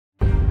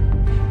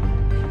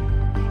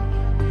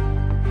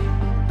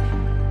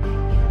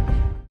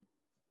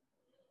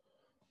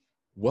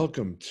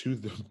Welcome to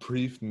the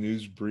Brief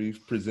News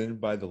Brief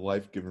presented by the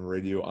Life Given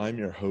Radio. I'm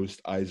your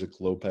host, Isaac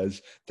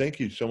Lopez. Thank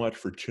you so much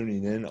for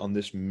tuning in on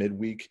this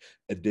midweek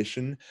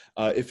edition.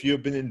 If you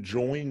have been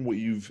enjoying what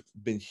you've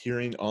been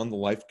hearing on the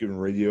Life Given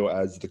Radio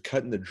as the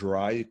Cut and the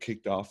Dry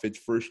kicked off its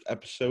first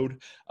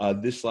episode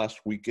this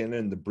last weekend,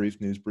 and the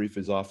Brief News Brief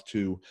is off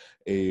to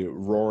a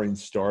roaring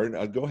start,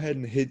 go ahead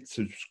and hit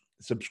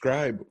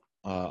subscribe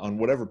on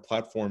whatever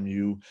platform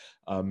you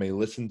may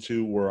listen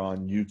to. We're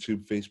on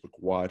YouTube, Facebook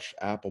Watch,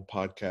 Apple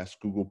Podcasts,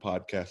 Google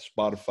Podcasts,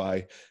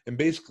 Spotify, and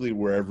basically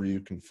wherever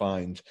you can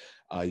find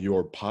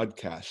your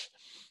podcasts.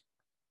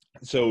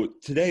 So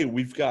today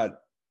we've got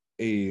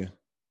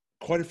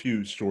quite a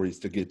few stories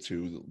to get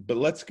to, but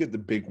let's get the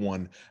big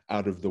one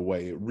out of the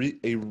way.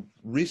 A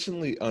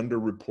recently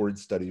underreported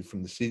study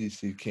from the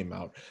CDC came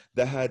out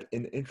that had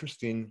an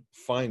interesting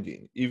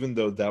finding, even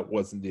though that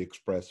wasn't the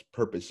express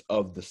purpose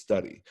of the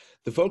study.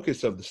 The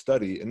focus of the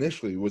study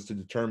initially was to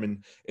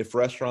determine if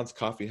restaurants,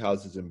 coffee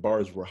houses, and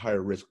bars were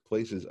higher risk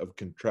places of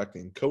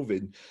contracting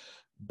COVID,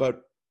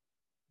 but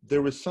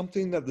there was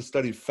something that the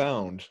study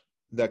found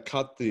that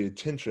caught the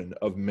attention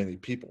of many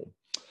people.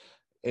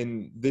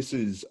 And this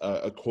is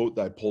a quote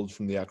that I pulled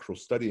from the actual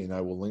study, and I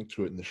will link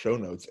to it in the show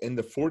notes. In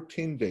the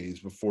 14 days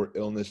before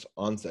illness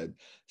onset,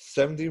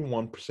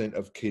 71%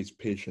 of case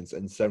patients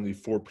and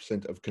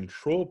 74% of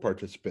control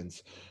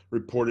participants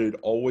reported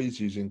always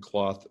using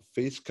cloth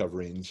face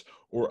coverings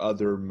or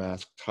other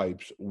mask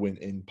types when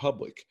in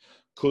public.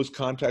 Close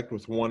contact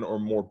with one or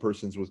more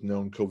persons with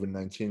known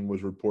COVID-19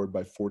 was reported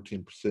by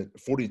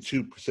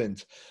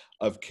 42%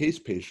 of case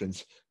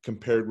patients,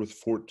 compared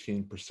with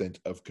 14%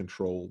 of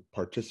control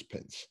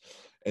participants.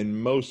 And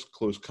most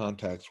close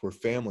contacts were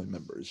family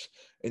members.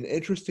 An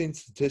interesting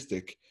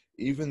statistic,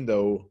 even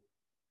though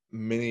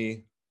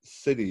many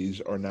cities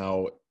are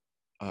now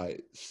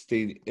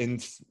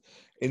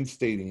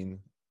instating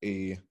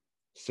a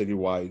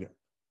citywide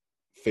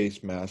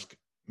face mask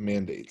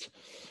mandate.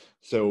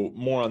 So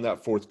more on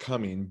that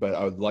forthcoming, but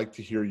I would like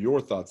to hear your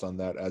thoughts on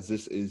that, as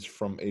this is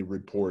from a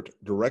report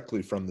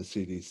directly from the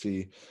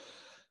CDC,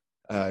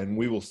 and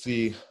we will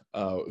see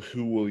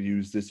who will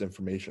use this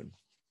information.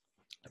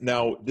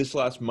 Now, this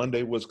last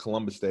Monday was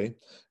Columbus Day,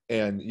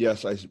 and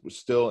yes, I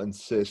still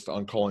insist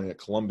on calling it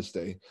Columbus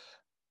Day.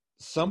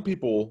 Some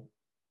people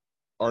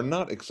are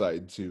not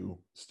excited to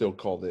still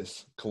call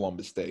this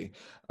Columbus Day.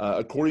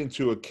 According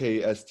to a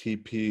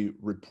KSTP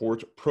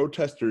report,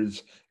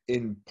 protesters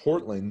in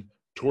Portland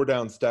tore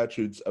down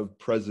statues of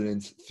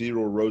Presidents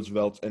Theodore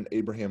Roosevelt and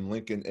Abraham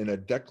Lincoln in a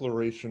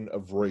declaration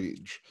of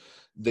rage.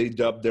 They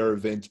dubbed their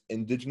event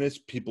Indigenous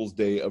Peoples'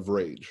 Day of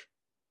Rage,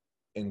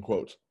 end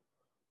quote.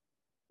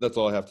 That's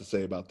all I have to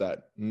say about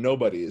that.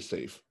 Nobody is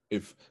safe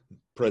if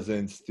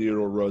Presidents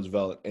Theodore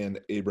Roosevelt and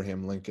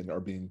Abraham Lincoln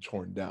are being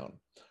torn down.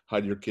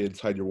 Hide your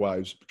kids, hide your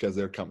wives, because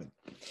they're coming.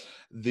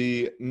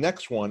 The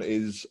next one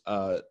is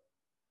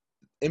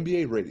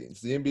NBA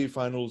ratings. The NBA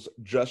Finals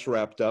just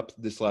wrapped up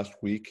this last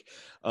week.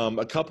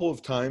 A couple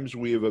of times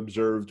we have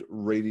observed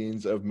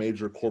ratings of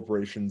major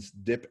corporations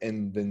dip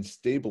and then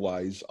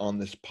stabilize on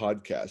this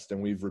podcast,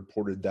 and we've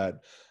reported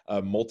that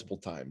multiple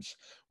times.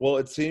 Well,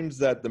 it seems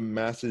that the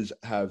masses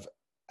have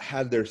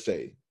had their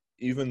say,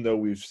 even though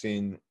we've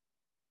seen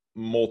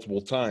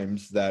multiple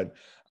times that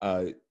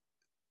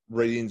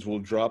ratings will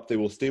drop, they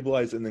will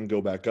stabilize, and then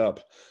go back up.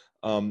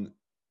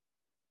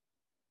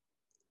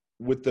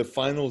 With the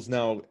finals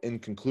now in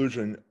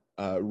conclusion,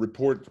 a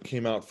report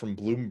came out from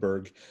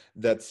Bloomberg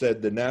that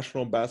said the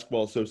National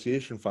Basketball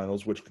Association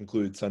finals, which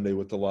concluded Sunday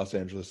with the Los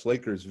Angeles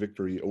Lakers'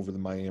 victory over the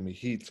Miami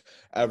Heat,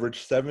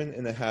 averaged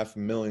 7.5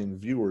 million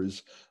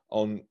viewers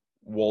on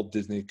Walt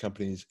Disney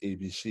Company's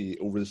ABC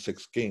over the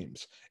 6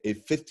 games, a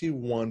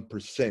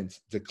 51%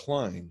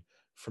 decline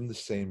from the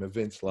same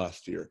events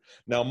last year.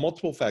 Now,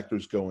 multiple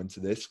factors go into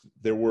this.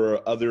 There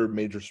were other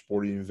major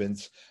sporting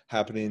events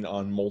happening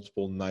on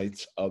multiple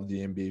nights of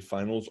the NBA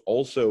Finals.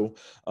 Also,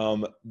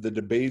 the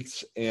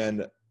debates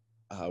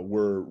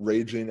were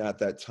raging at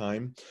that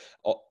time.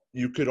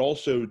 You could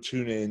also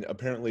tune in,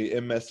 apparently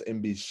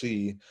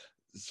MSNBC's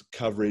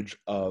coverage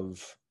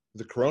of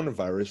the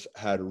coronavirus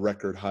had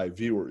record high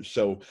viewers.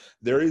 So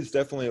there is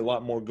definitely a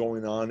lot more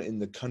going on in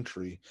the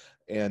country,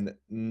 and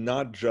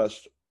not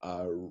just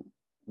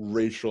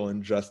racial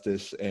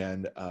injustice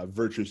and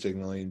virtue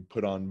signaling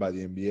put on by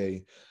the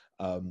NBA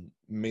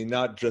may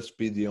not just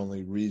be the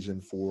only reason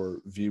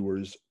for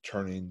viewers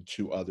turning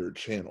to other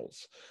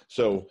channels.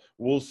 So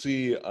we'll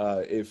see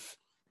if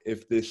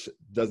this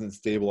doesn't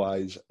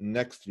stabilize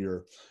next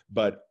year,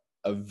 but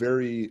a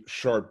very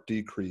sharp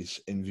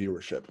decrease in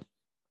viewership.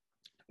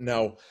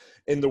 Now,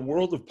 in the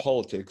world of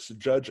politics,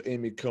 Judge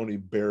Amy Coney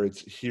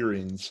Barrett's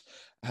hearings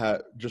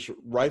just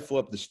rifle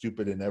up the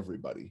stupid in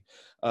everybody.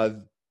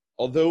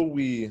 Although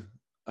we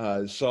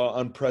saw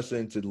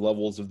unprecedented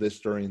levels of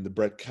this during the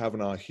Brett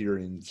Kavanaugh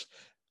hearings,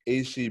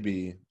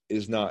 ACB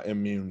is not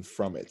immune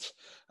from it.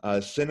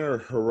 Senator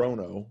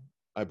Hirono,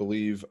 I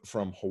believe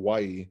from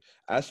Hawaii,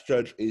 asked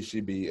Judge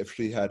ACB if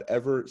she had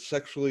ever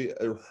sexually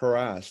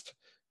harassed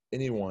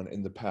anyone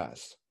in the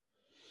past.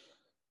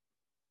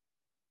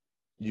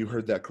 You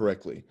heard that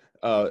correctly.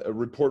 A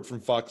report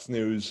from Fox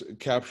News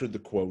captured the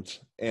quote,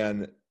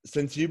 and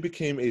since you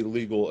became a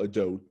legal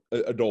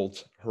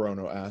adult,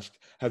 Hirono asked,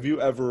 have you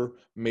ever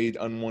made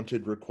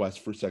unwanted requests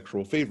for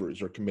sexual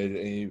favors or committed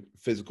any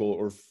physical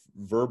or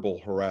verbal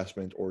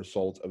harassment or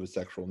assault of a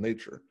sexual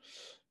nature?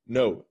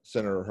 No,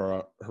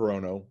 Senator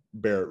Hirono,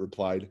 Barrett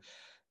replied.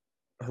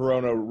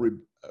 Hirono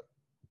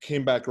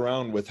came back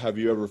around with, have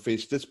you ever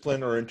faced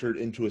discipline or entered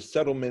into a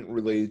settlement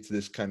related to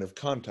this kind of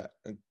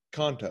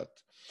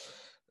conduct?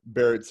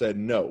 Barrett said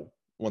no,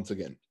 once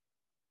again.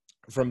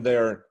 From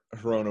there,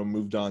 Hirono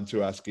moved on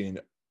to asking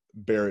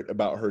Barrett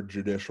about her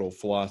judicial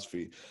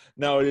philosophy.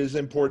 Now, it is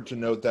important to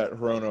note that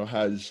Hirono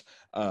has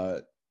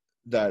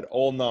that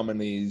all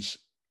nominees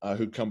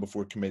who come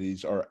before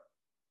committees are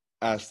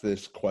asked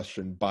this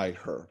question by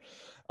her.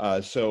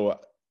 So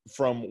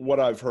from what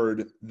I've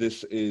heard,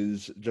 this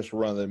is just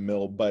run of the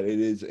mill, but it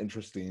is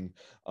interesting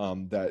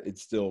that it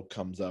still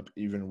comes up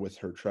even with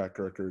her track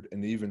record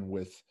and even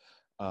with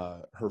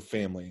her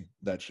family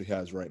that she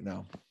has right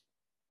now.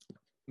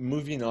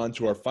 Moving on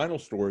to our final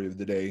story of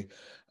the day,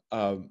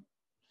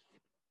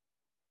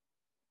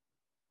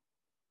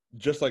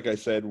 just like I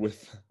said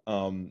with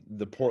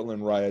the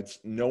Portland riots,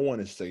 no one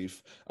is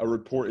safe. A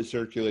report is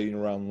circulating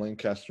around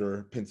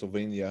Lancaster,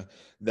 Pennsylvania,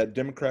 that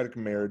Democratic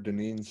Mayor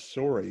Deneen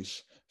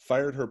Soares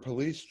fired her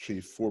police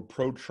chief for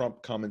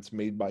pro-Trump comments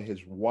made by his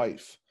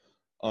wife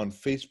on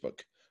Facebook,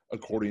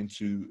 according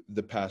to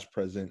the past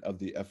president of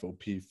the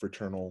FOP,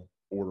 Fraternal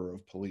Order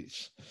of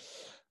Police.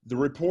 The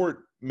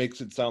report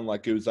makes it sound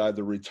like it was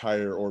either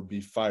retire or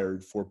be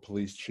fired for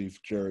police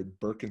chief Jared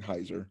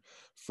Birkenheiser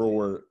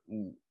for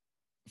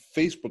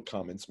Facebook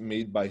comments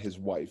made by his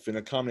wife. In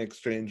a comment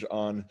exchange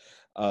on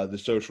the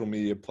social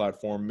media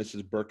platform,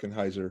 Mrs.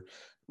 Birkenheiser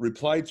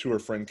replied to her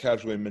friend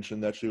casually and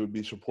mentioned that she would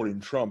be supporting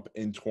Trump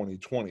in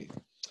 2020.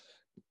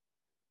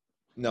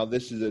 Now,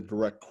 this is a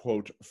direct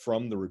quote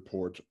from the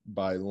report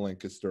by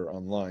Lancaster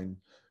Online.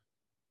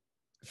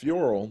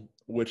 Fiorel,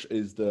 which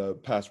is the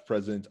past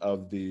president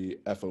of the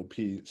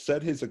FOP,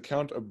 said his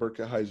account of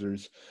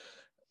Birkenheiser's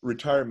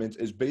retirement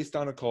is based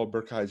on a call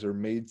Birkenheiser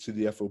made to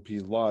the FOP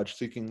Lodge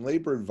seeking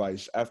labor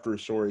advice after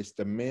Soares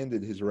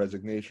demanded his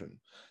resignation.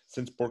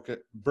 Since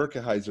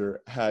Birkenheiser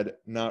had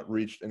not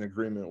reached an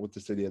agreement with the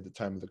city at the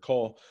time of the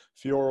call,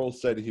 Fiorel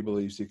said he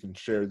believes he can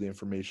share the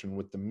information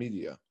with the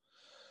media.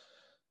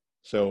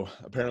 So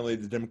apparently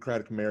the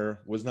Democratic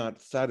mayor was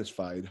not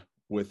satisfied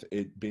with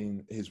it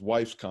being his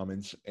wife's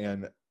comments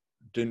and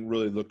didn't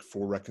really look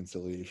for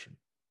reconciliation.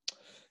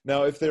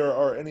 Now, if there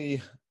are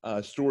any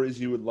stories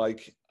you would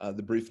like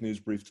the Brief News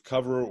Brief to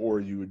cover,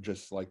 or you would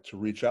just like to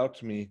reach out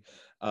to me,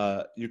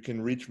 you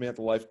can reach me at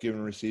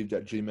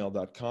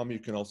thelifegivenreceived@gmail.com. You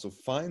can also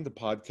find the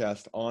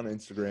podcast on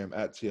Instagram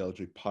at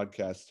TLG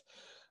Podcast,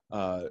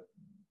 at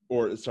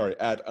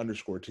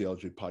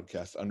 _TLG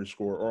Podcast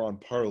or on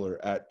Parler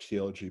at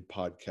TLG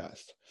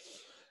Podcast.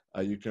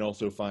 You can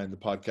also find the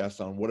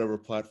podcast on whatever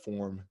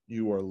platform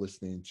you are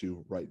listening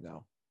to right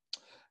now.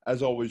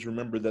 As always,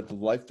 remember that the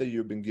life that you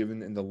have been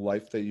given and the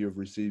life that you have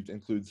received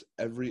includes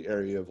every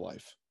area of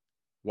life.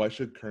 Why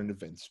should current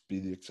events be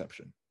the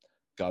exception?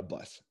 God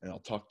bless, and I'll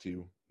talk to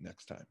you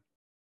next time.